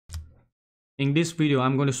In this video,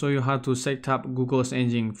 I'm going to show you how to set up Google's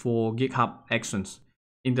engine for GitHub Actions.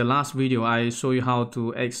 In the last video, I showed you how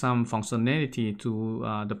to add some functionality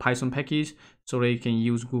to the Python package so that you can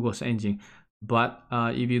use Google's engine. But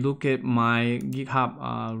if you look at my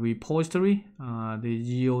GitHub repository, the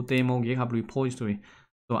GeoDemo GitHub repository,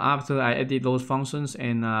 so after I added those functions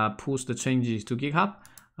and push the changes to GitHub,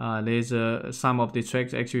 there's some of the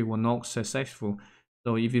tracks actually were not successful.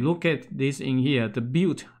 So if you look at this in here, the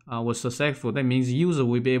build was successful. That means user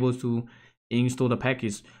will be able to install the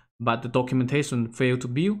package, but the documentation failed to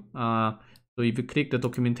build. So if you click the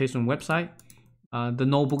documentation website, the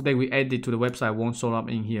notebook that we added to the website won't show up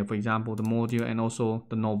in here. For example, the module and also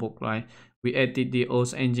the notebook, right? We added the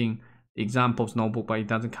Earth Engine examples notebook, but it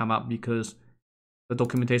doesn't come up because the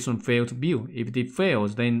documentation failed to build. If it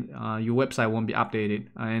fails, then your website won't be updated.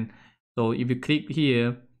 And so if you click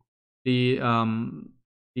here, the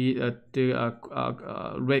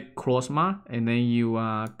red cross mark, and then you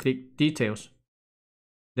click details,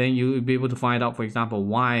 then you will be able to find out, for example,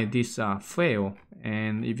 why this failed.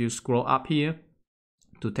 And if you scroll up here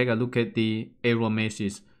to take a look at the error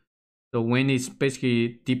message, so when it's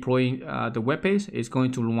basically deploying the web page, it's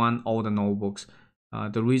going to run all the notebooks.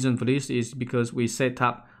 The reason for this is because we set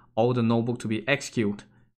up all the notebook to be executed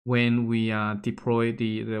when we deploy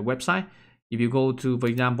the website. If you go to, for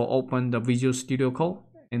example, open the Visual Studio Code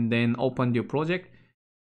and then open your project,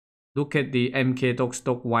 look at the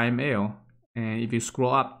mkdocs.yml, and if you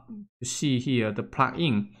scroll up, you see here the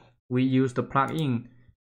plugin. We use the plugin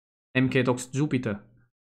mkdocs Jupyter.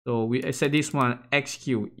 So we set this one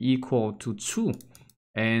execute equal to true,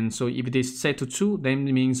 and so if it is set to true, then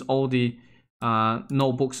it means all the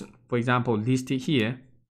notebooks, for example, listed here,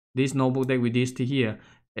 this notebook that we listed here,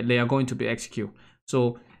 they are going to be executed.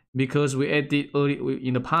 So because we added early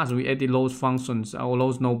in the past, we added those functions or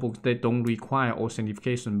those notebooks that don't require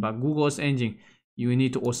authentication, but Google's engine, you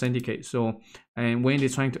need to authenticate. So, and when they're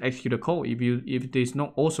trying to execute the code, if it is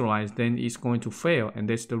not authorized, then it's going to fail, and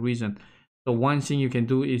that's the reason. So one thing you can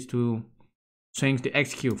do is to change the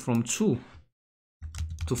execute from true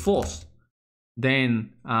to false.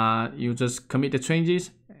 Then you just commit the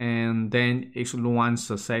changes, and then it should run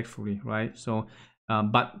successfully, right? So,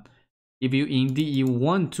 but if you indeed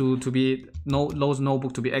want to be those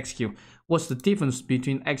notebook to be execute, what's the difference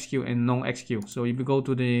between execute and non-execute? So if you go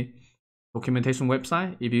to the documentation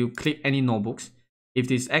website, if you click any notebooks, if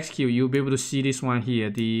this execute, you'll be able to see this one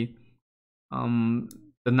here, the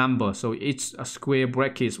number. So it's a square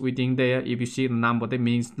brackets within there. If you see the number, that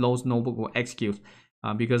means those notebook will execute.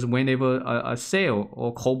 Because whenever a cell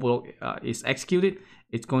or code block is executed,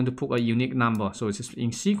 it's going to put a unique number. So it's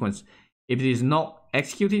in sequence. If it is not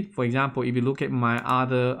executed, for example, if you look at my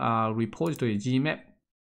other repository, Gmap,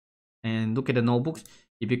 and look at the notebooks,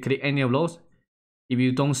 if you click any of those, if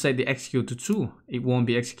you don't set the execute to true, it won't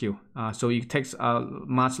be executed. So it takes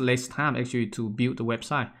much less time actually to build the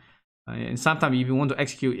website. And sometimes if you want to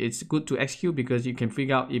execute, it's good to execute because you can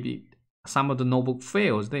figure out if some of the notebook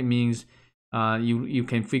fails. That means you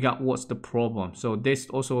can figure out what's the problem. So that's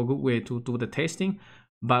also a good way to do the testing.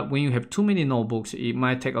 But when you have too many notebooks, it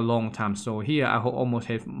might take a long time. So here I almost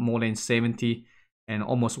have more than 70 and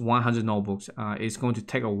almost 100 notebooks. It's going to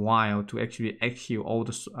take a while to actually execute all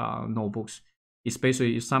the notebooks,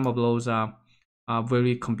 especially if some of those are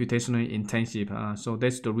very computationally intensive. So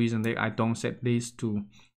that's the reason that I don't set this to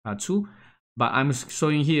true. But I'm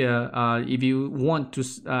showing here, if you want to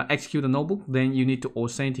execute a notebook, then you need to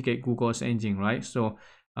authenticate Google's engine, right? So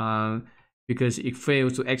because it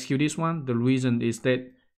fails to execute this one, the reason is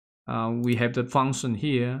that we have the function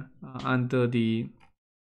here under the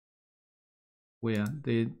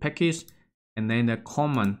package, and then the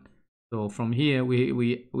command. So from here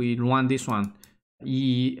we run this one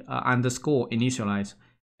underscore initialize,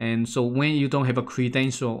 and so when you don't have a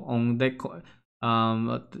credential on that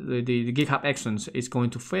the GitHub Actions, is going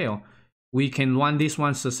to fail. We can run this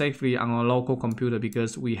one successfully on a local computer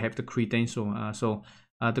because we have the credential. So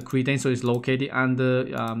the credential is located under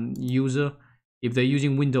user. If they're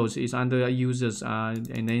using Windows, it's under users, and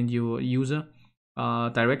then your user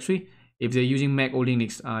directory. If they're using Mac or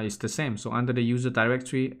Linux, it's the same. So under the user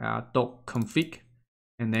directory, .config,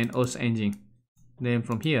 and then Earth Engine. Then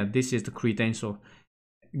from here, this is the credential.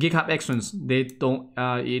 GitHub Actions, they don't.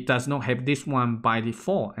 It does not have this one by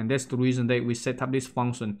default, and that's the reason that we set up this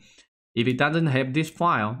function. If it doesn't have this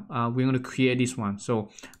file, we're going to create this one. So,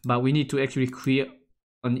 but we need to actually create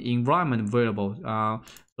an environment variable.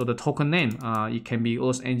 So the token name, it can be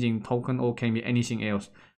Earth Engine token or can be anything else,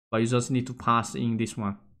 but you just need to pass in this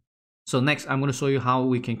one. So next, I'm going to show you how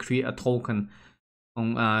we can create a token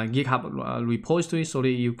on GitHub repository so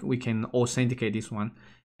that we can authenticate this one.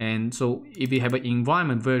 And so if we have an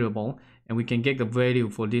environment variable, and we can get the value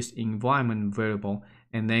for this environment variable,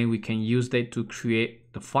 and then we can use that to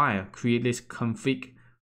create the file, create this config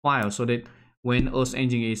file, so that when Earth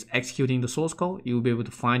Engine is executing the source code, you'll be able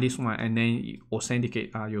to find this one and then you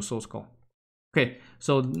authenticate your source code. Okay,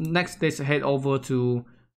 so next let's head over to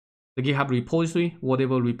the GitHub repository,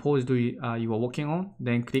 whatever repository you are working on.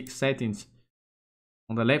 Then click settings.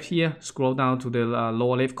 On the left here, scroll down to the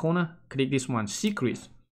lower left corner, click this one, secrets.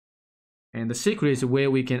 And the secret is where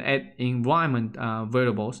we can add environment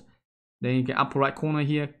variables. Then you can upper right corner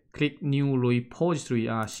here, click new repository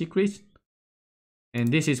secrets. And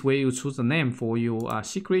this is where you choose the name for your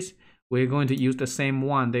secrets. We're going to use the same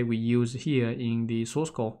one that we use here in the source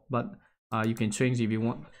code, but you can change if you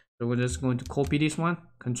want. So we're just going to copy this one,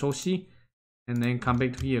 Control C, and then come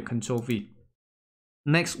back to here, Control V.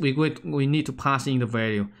 Next, we need to pass in the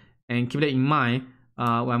value, and keep that in mind.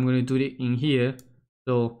 I'm going to do it in here.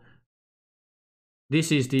 So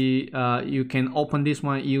this is the you can open this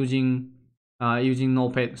one using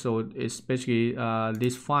Notepad. So it's basically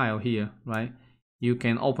this file here, right? You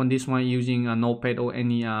can open this one using a Notepad or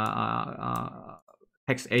any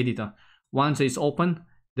text editor. Once it's open,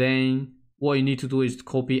 then what you need to do is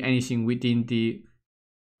copy anything within the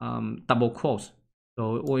double quotes.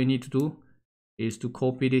 So all you need to do is to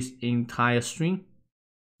copy this entire string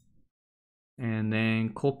and then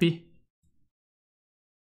copy.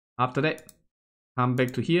 After that, come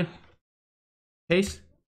back to here, paste,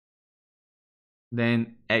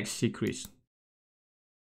 then add secrets.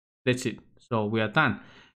 That's it. So we are done.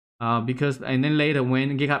 And then later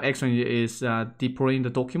when GitHub Action is deploying the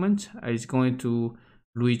document, it's going to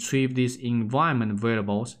retrieve these environment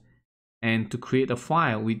variables and to create a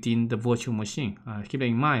file within the virtual machine. Keep that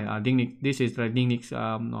in mind. This is the Linux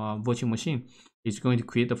virtual machine. It's going to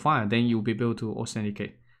create the file, then you'll be able to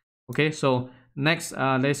authenticate. Okay, so next,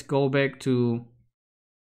 let's go back to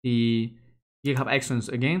the GitHub Actions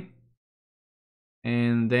again,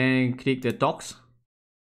 and then click the docs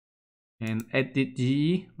and edit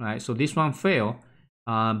GE, right? So this one failed,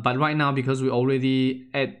 but right now because we already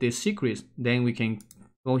add the secrets, then we can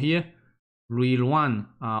go here, rerun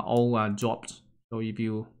all jobs. So if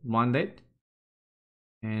you run that,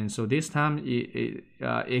 and so this time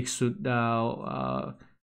it should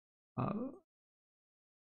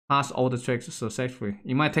pass all the tracks successfully.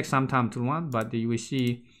 It might take some time to run, but you will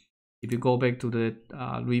see if you go back to the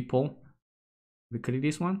repo, we click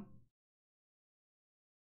this one.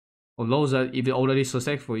 Although if it's already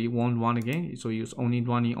successful, it won't run again. So it's only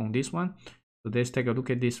running on this one. So let's take a look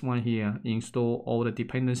at this one here. Install all the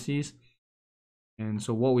dependencies. And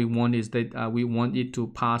so what we want is that we want it to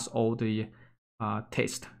pass all the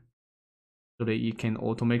tests so that it can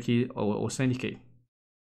automatically authenticate.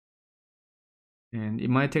 And it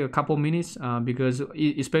might take a couple minutes because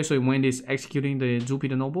especially when it's executing the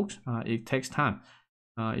Jupyter notebooks, it takes time.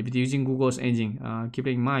 If it's using Google's engine, keep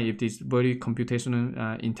in mind if it's very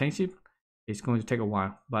computational intensive, it's going to take a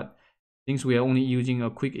while. But since we are only using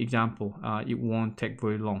a quick example, it won't take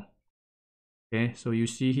very long. Okay, so you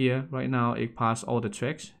see here right now it passed all the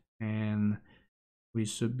checks, and we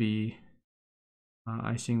should be,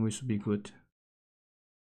 I think we should be good.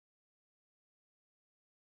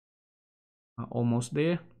 Almost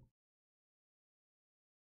there.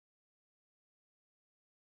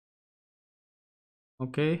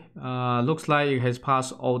 Okay, looks like it has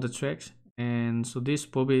passed all the checks, and so this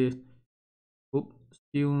probably, oops,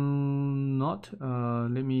 still not.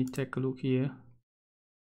 Let me take a look here.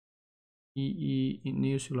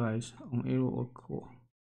 Initialize on error or core.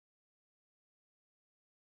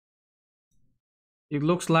 It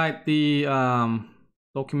looks like the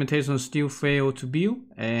documentation still failed to build,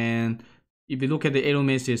 and if you look at the error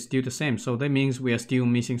message, it's still the same. So that means we are still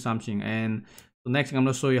missing something. And so next, I'm going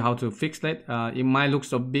to show you how to fix that. It might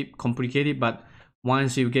look a bit complicated, but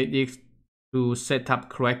once you get it to set up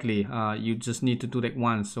correctly, you just need to do that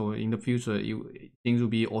once. So in the future, things will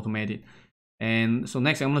be automated. And so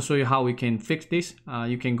next, I'm going to show you how we can fix this.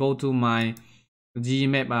 You can go to my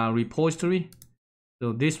GMap repository.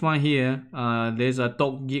 So this one here, there's a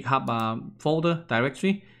 .github folder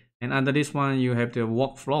directory. And under this one, you have the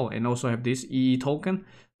workflow and also have this EE token.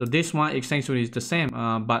 So this one essentially is the same,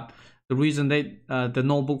 but the reason that the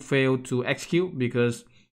notebook failed to execute because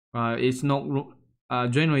it's not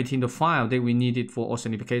generating the file that we needed for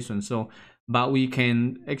authentication. So, but we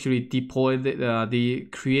can actually deploy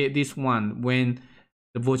create this one when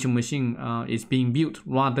the virtual machine is being built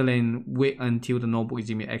rather than wait until the notebook is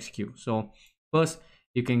being executed. So first,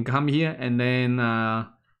 you can come here and then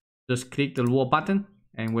just click the lower button.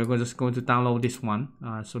 And we're just going to download this one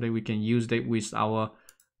so that we can use that with our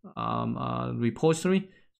repository.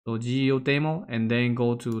 So geo demo, and then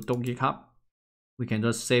go to .github. We can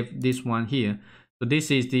just save this one here. So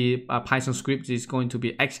this is the Python script is going to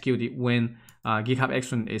be executed when GitHub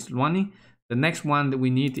action is running. The next one that we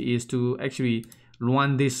need is to actually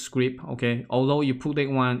run this script. Okay, although you put that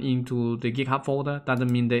one into the GitHub folder,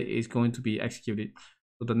 doesn't mean that it's going to be executed.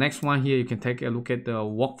 So the next one here, you can take a look at the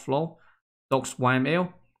workflow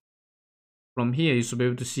docs.yml. From here, you should be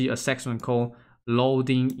able to see a section called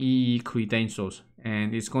loading EE credentials,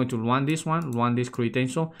 and it's going to run this one, run this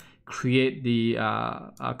credential, create the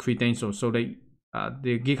credential, so that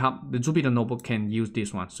the GitHub, the Jupyter notebook can use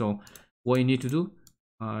this one. So what you need to do,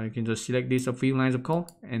 you can just select this a few lines of code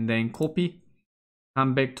and then copy,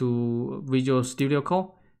 come back to Visual Studio Code,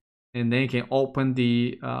 and then you can open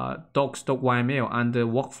the docs.yml under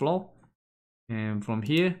workflow. And from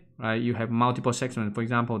here, right, you have multiple sections. For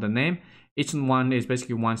example, the name, each one is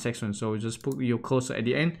basically one section. So you just put your cursor at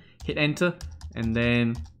the end, hit enter, and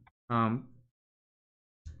then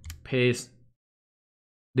paste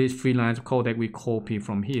these 3 lines of code that we copy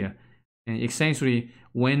from here. And essentially,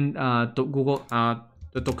 when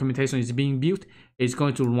the documentation is being built, it's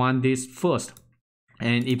going to run this first.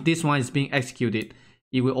 And if this one is being executed,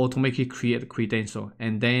 it will automatically create a credential.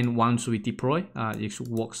 And then once we deploy, it should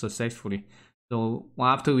work successfully. So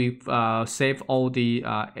after we save all the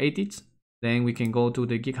edits, then we can go to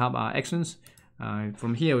the GitHub actions.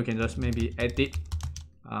 From here, we can just maybe edit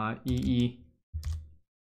EE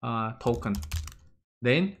token.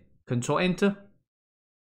 Then Control Enter.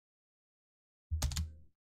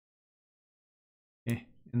 Okay,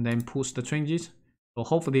 and then push the changes. So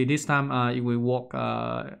hopefully this time it will work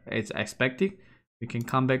as expected. We can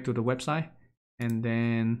come back to the website and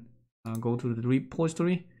then go to the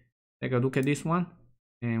repository. Take a look at this one,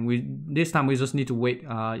 and this time we just need to wait.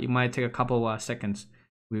 It might take a couple of seconds.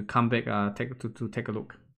 We'll come back to take a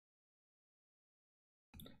look.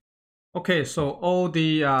 Okay, so all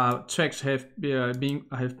the checks have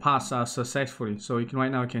passed successfully. So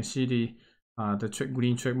right now you can see the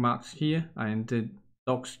green check marks here, and the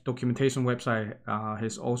documentation website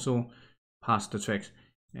has also passed the checks.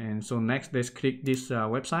 And so next, let's click this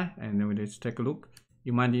website, and then let's take a look.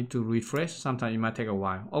 You might need to refresh. Sometimes it might take a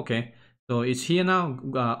while. Okay, so it's here now.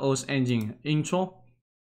 Earth Engine intro.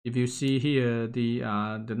 If you see here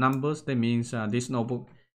the numbers, that means this notebook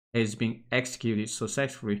has been executed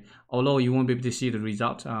successfully. Although you won't be able to see the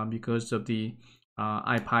result because of the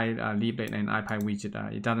IPy liblet and IPy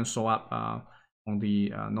widget. It doesn't show up on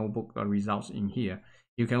the notebook results in here.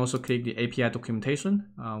 You can also click the API documentation.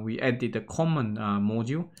 We added the common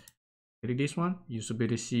module. Click this one. You should be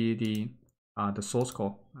able to see the source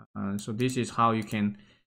code. So this is how you can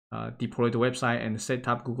deploy the website and set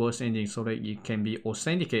up Google Earth Engine so that it can be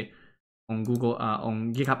authenticated on Google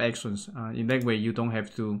on GitHub Actions. In that way, you don't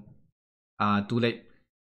have to do that.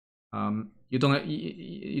 You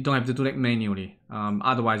don't have to do that manually.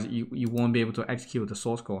 Otherwise, you won't be able to execute the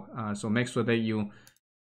source code. So make sure that you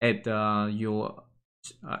add your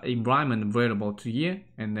environment variable to here,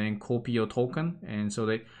 and then copy your token, and so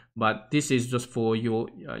that. But this is just for your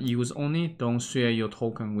use only. Don't share your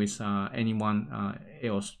token with anyone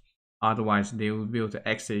else. Otherwise, they will be able to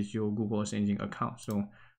access your Google Earth Engine account. So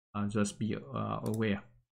just be aware.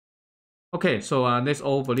 Okay, so that's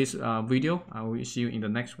all for this video. I will see you in the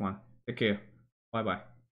next one. Take care. Bye bye.